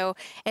 right? So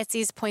it's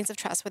these points of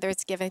trust, whether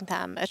it's giving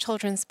them a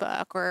children's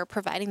book or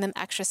providing them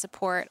extra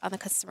support on the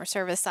customer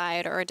service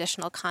side or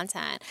additional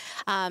content,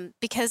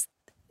 because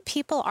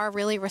people are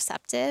really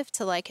receptive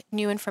to like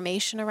new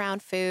information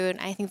around food.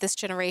 I think this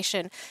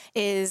generation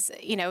is,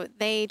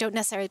 they don't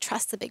necessarily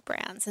trust the big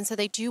brands. And so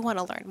they do want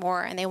to learn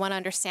more, and they want to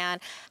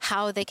understand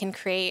how they can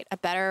create a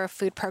better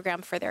food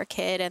program for their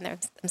kid and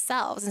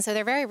themselves. And so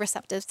they're very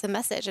receptive to the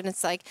message. And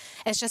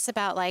it's just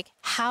about like,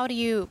 how do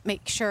you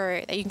make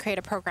sure that you can create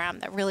a program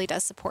that really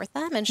does support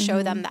them and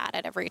show them that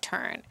at every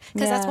turn?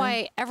 Because that's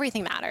why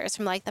everything matters,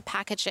 from like the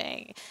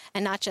packaging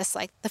and not just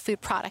like the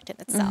food product in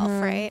itself,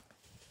 right?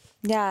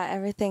 Yeah,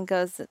 everything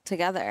goes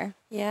together.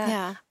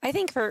 Yeah. I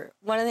think for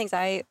one of the things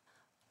I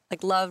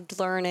like loved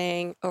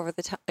learning over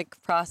the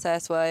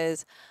process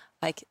was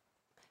like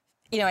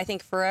I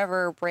think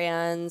forever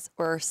brands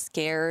were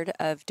scared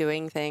of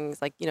doing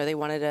things like, they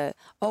wanted to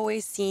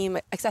always seem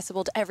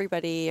accessible to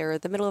everybody or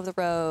the middle of the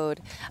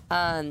road.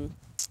 And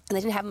they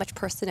didn't have much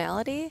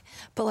personality,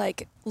 but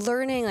like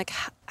learning like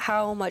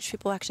how much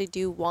people actually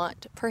do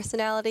want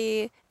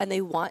personality and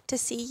they want to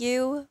see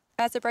you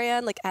as a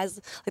brand, like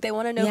they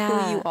want to know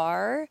who you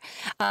are,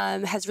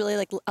 has really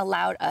like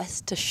allowed us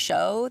to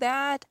show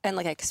that and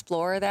like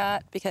explore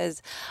that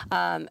because,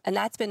 and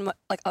that's been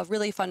like a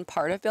really fun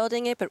part of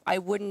building it, but I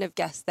wouldn't have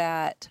guessed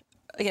that,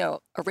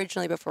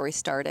 originally before we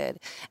started.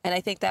 And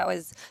I think that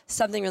was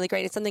something really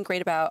great. It's something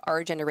great about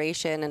our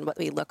generation and what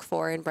we look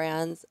for in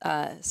brands.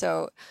 That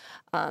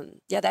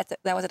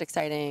was an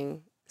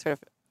exciting sort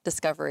of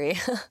discovery.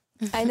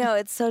 I know,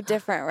 it's so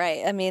different,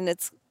 right? I mean,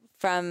 it's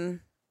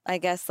from, I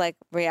guess, like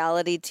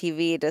reality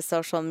TV to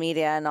social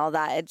media and all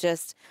that.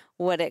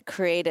 What it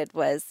created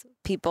was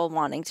people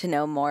wanting to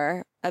know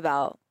more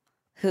about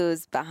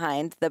who's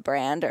behind the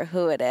brand or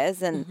who it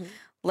is. And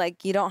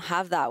like, you don't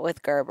have that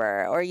with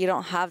Gerber or you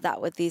don't have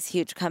that with these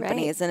huge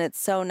companies. Right. And it's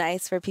so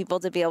nice for people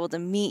to be able to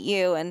meet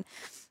you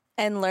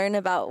and learn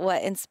about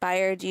what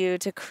inspired you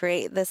to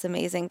create this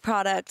amazing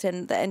product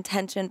and the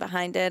intention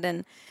behind it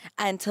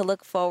and to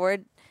look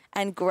forward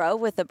and grow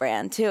with the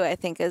brand too, I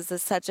think is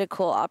such a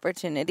cool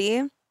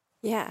opportunity.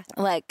 Yeah.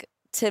 Like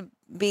to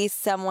be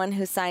someone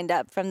who signed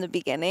up from the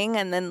beginning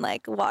and then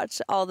like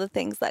watch all the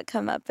things that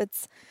come up.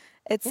 It's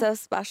so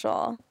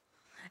special.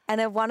 And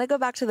I want to go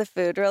back to the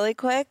food really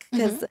quick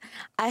because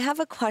I have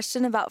a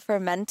question about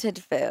fermented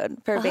food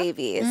for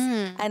babies.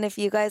 And if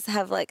you guys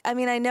have like, I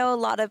mean, I know a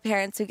lot of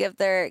parents who give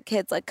their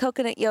kids like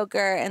coconut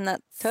yogurt and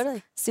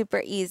that's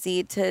super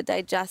easy to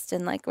digest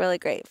and like really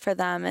great for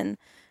them and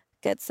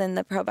gets in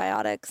the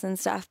probiotics and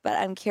stuff. But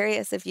I'm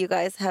curious if you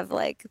guys have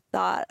like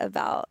thought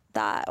about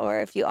that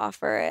or if you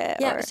offer it.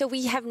 Yeah, so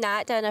we have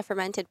not done a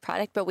fermented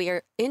product, but we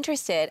are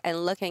interested in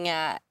looking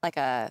at like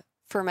a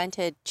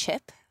fermented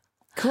chip.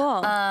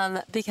 Cool.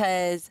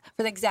 Because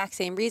for the exact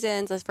same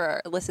reasons as for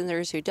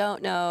listeners who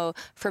don't know,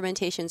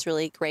 fermentation is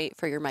really great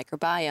for your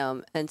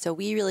microbiome. And so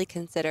we really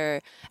consider,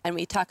 and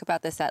we talk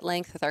about this at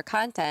length with our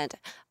content,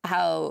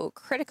 how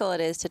critical it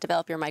is to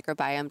develop your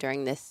microbiome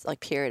during this like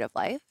period of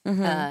life.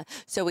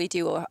 So we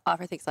do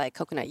offer things like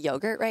coconut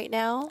yogurt right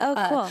now.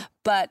 Oh, cool.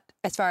 But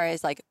as far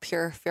as like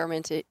pure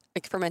fermentation,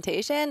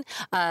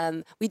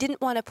 we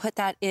didn't want to put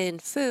that in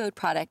food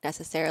product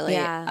necessarily.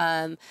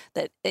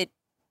 That it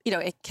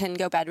can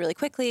go bad really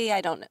quickly. I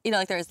don't,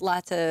 like there's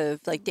lots of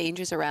like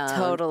dangers around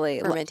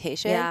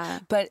fermentation. Yeah.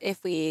 But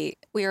if we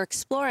are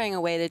exploring a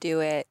way to do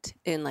it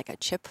in like a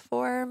chip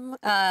form,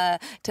 to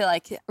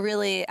like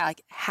really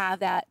have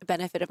that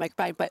benefit of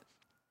microbiome. But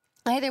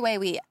either way,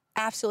 we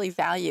absolutely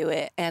value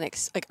it and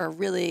are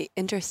really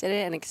interested in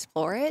it and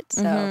explore it.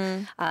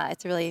 So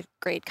it's a really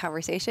great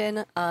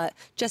conversation.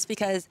 Just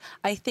because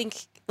I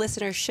think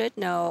listeners should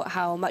know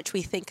how much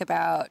we think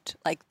about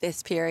like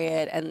this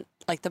period and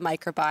like the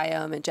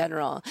microbiome in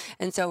general.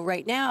 And so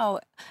right now,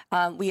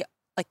 we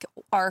like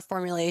our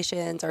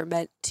formulations are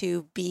meant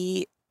to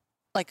be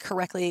like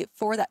correctly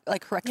for that,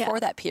 like correct for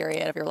that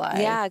period of your life.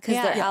 Yeah, because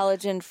they're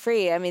allergen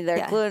free. I mean,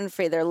 they're gluten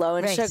free. They're low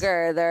in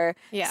sugar. They're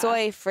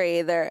soy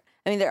free. They're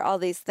all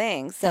these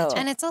things. So,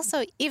 and it's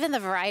also even the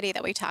variety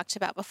that we talked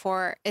about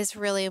before is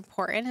really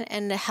important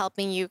in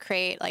helping you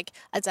create like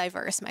a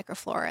diverse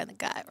microflora in the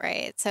gut,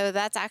 right? So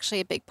that's actually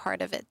a big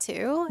part of it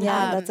too.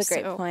 Yeah, that's a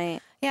great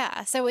point.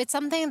 Yeah, so it's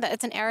something that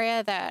it's an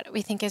area that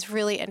we think is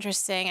really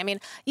interesting. I mean,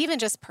 even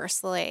just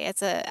personally,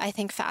 it's I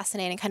think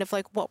fascinating kind of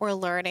like what we're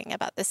learning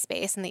about this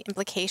space and the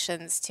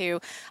implications to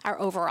our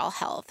overall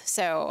health.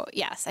 So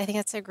yes, I think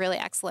it's a really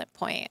excellent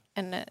point,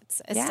 and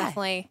it's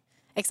definitely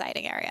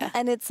exciting area.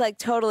 And it's like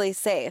totally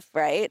safe,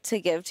 right?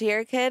 To give to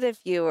your kid if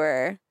you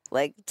were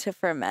like to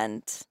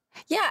ferment.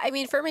 Yeah, I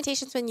mean,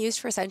 fermentation's been used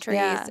for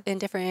centuries in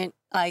different,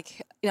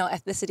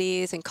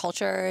 ethnicities and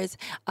cultures.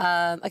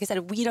 Like I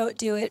said, we don't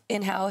do it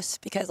in-house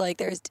because, like,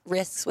 there's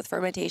risks with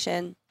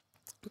fermentation,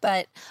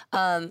 but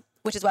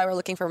which is why we're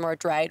looking for a more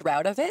dried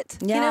route of it,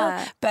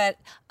 But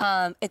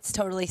it's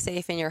totally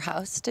safe in your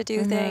house to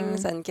do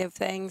things and give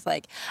things.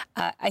 Like,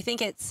 I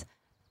think it's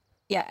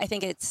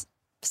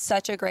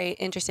such a great,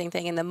 interesting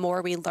thing. And the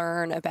more we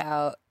learn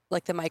about,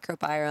 like, the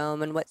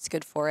microbiome and what's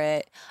good for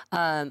it,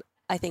 I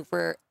think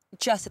we're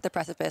just at the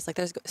precipice. Like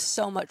there's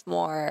so much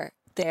more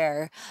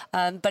there.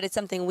 But it's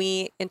something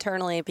we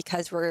internally,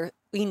 because we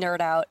nerd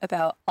out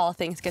about all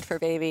things good for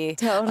baby,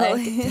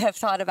 have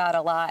thought about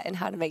a lot and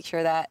how to make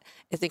sure that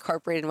is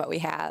incorporated in what we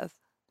have.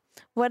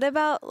 What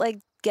about like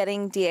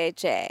getting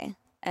DHA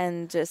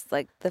and just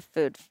like the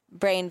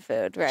brain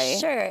food, right?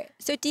 Sure.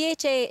 So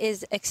DHA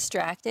is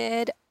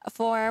extracted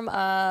form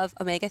of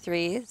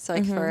omega-3s, so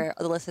like for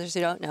the listeners who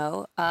don't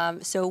know.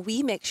 So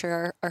we make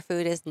sure our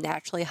food is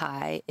naturally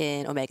high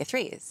in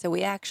omega-3s. So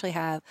we actually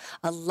have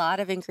a lot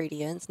of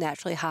ingredients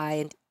naturally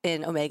high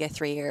in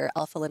omega-3 or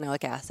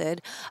alpha-linoleic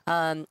acid.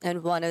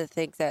 And one of the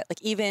things that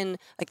like even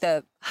like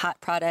the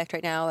hot product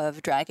right now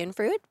of dragon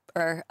fruit,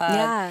 or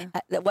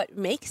what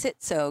makes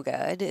it so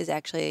good is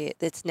actually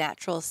its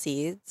natural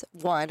seeds.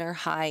 One are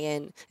high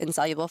in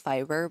insoluble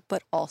fiber,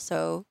 but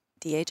also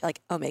like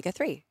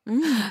omega-3.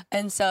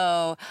 And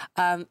so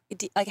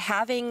like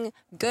having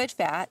good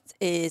fats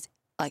is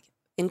like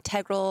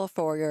integral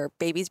for your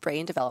baby's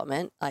brain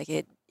development. Like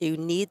you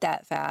need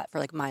that fat for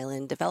like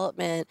myelin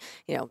development,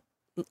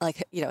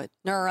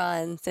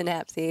 neurons,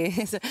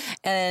 synapses.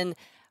 And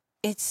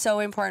it's so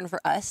important for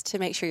us to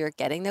make sure you're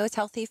getting those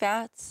healthy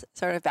fats,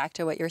 sort of back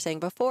to what you were saying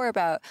before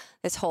about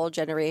this whole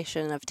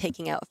generation of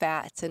taking out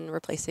fats and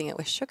replacing it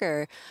with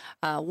sugar.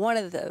 One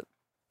of the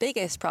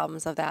biggest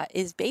problems of that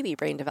is baby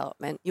brain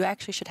development. You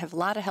actually should have a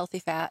lot of healthy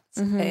fats,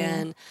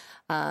 and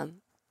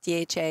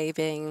DHA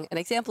being an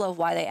example of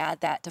why they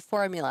add that to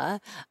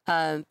formula.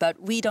 But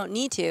we don't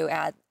need to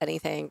add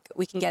anything.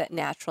 We can get it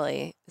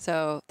naturally.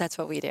 So that's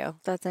what we do.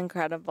 That's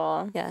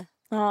incredible. Yeah.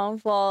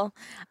 Oh, well,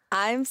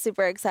 I'm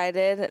super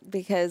excited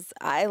because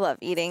I love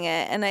eating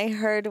it. And I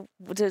heard,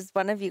 does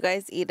one of you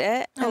guys eat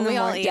it? Oh, we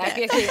all eat it.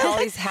 We actually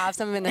always have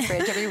some in the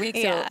fridge every week,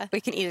 so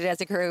we can eat it as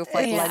a group,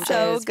 like lunches,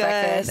 so good.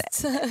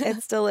 breakfasts.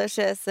 It's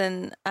delicious.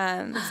 And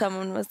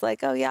someone was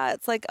like, oh, yeah,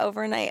 it's like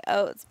overnight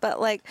oats.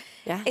 But like,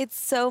 it's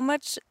so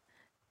much...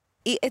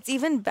 It's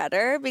even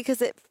better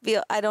because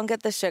I don't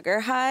get the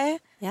sugar high,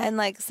 and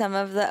like some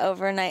of the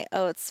overnight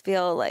oats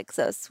feel like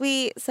so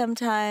sweet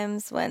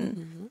sometimes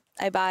when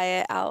I buy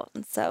it out,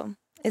 and so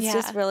it's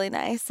just really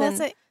nice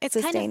and it's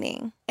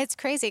sustaining. It's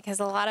crazy because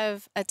a lot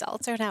of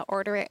adults are now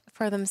ordering it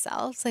for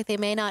themselves. Like they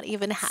may not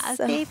even have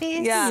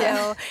babies.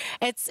 So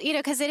it's,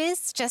 because it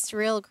is just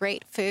real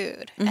great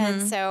food.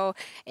 And so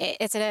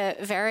it's a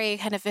very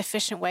kind of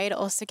efficient way to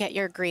also get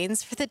your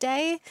greens for the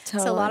day.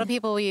 Totally. So a lot of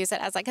people will use it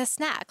as like a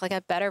snack, like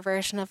a better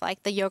version of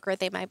like the yogurt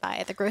they might buy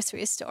at the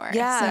grocery store.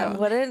 Yeah.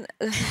 So,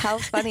 how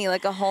funny,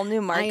 like a whole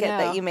new market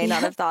that you may not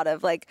have thought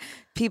of. Like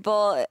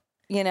people...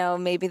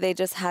 maybe they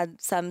just had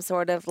some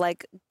sort of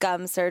like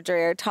gum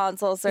surgery or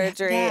tonsil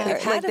surgery, or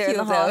like they're in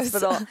the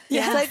hospital.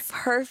 It's like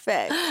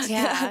perfect.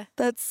 Yeah.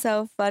 That's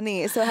so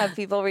funny. So have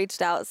people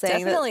reached out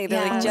saying Definitely.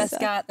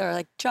 that They're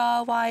like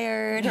jaw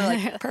wired or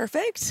like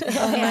perfect.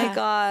 Oh my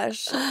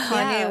gosh.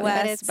 Kanye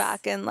West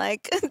back in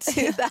like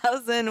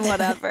 2000,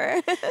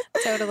 whatever.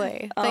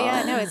 Totally.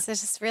 But it's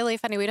just really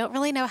funny. We don't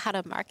really know how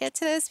to market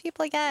to those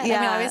people yet. Yeah. I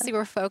mean, obviously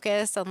we're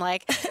focused on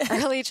like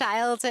early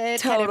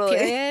childhood kind of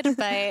period,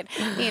 but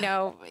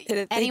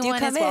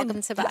anyone is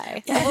welcome to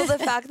buy. Yeah. Well, the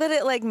fact that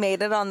it like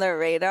made it on the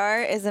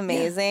radar is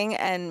amazing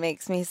and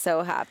makes me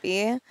so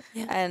happy.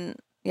 Yeah. And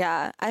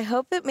I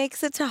hope it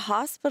makes it to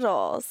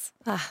hospitals.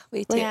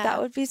 We do. Like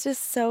that would be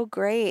just so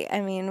great.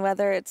 I mean,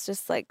 whether it's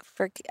just like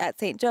at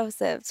St.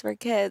 Joseph's for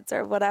kids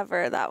or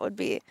whatever, that would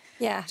be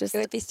it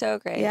would be so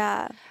great.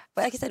 Yeah.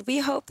 But like I said, we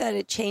hope that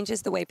it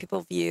changes the way people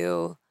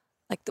view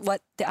like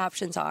what the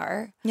options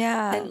are.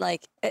 Yeah. And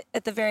like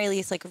at the very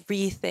least, like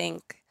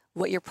rethink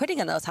what you're putting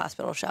on those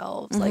hospital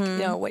shelves, like,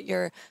 what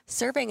you're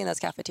serving in those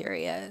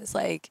cafeterias,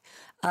 like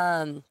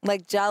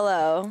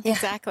Jell-O.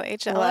 Exactly.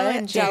 Jell-O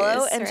and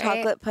Jell-O juice, and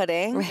chocolate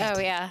pudding. Right. Oh,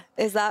 yeah.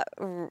 Is that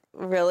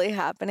really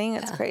happening?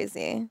 It's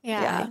crazy.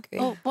 Yeah. I agree.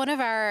 Well, one of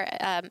our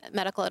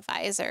medical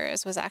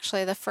advisors was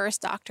actually the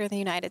first doctor in the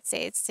United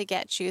States to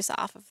get juice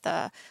off of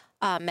the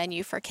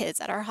menu for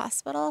kids at our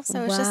hospital.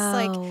 So it was just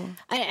like,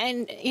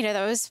 and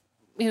that was,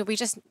 we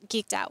just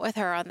geeked out with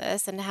her on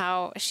this and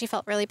how she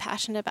felt really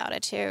passionate about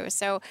it too.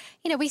 So,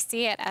 we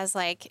see it as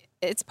like,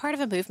 it's part of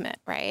a movement,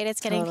 right?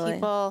 It's getting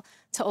people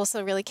to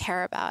also really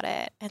care about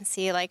it and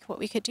see like what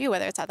we could do,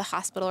 whether it's at the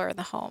hospital or in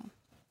the home.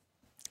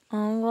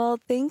 Oh, well,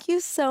 thank you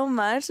so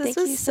much. This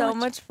was so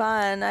much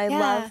fun. I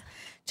love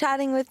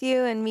chatting with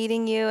you and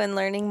meeting you and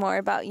learning more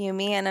about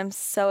Yumi. And I'm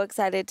so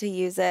excited to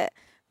use it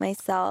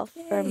myself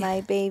for my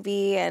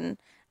baby. And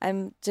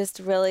I'm just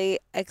really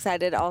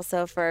excited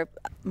also for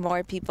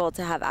more people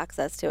to have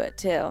access to it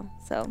too.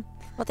 So,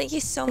 well, thank you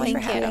so much for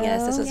having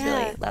us. This was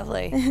really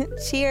lovely.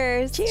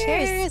 Cheers.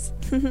 Cheers.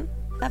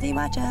 Love you,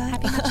 matcha.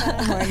 Happy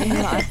matcha. Morning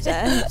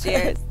matcha.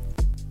 Cheers.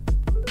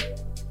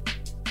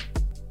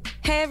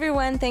 Hey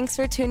everyone, thanks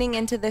for tuning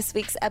into this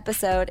week's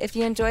episode. If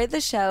you enjoyed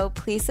the show,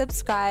 please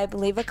subscribe,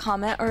 leave a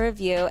comment or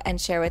review, and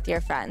share with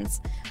your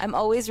friends. I'm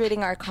always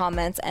reading our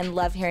comments and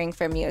love hearing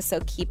from you, so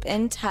keep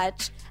in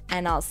touch,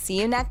 and I'll see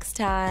you next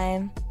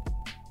time.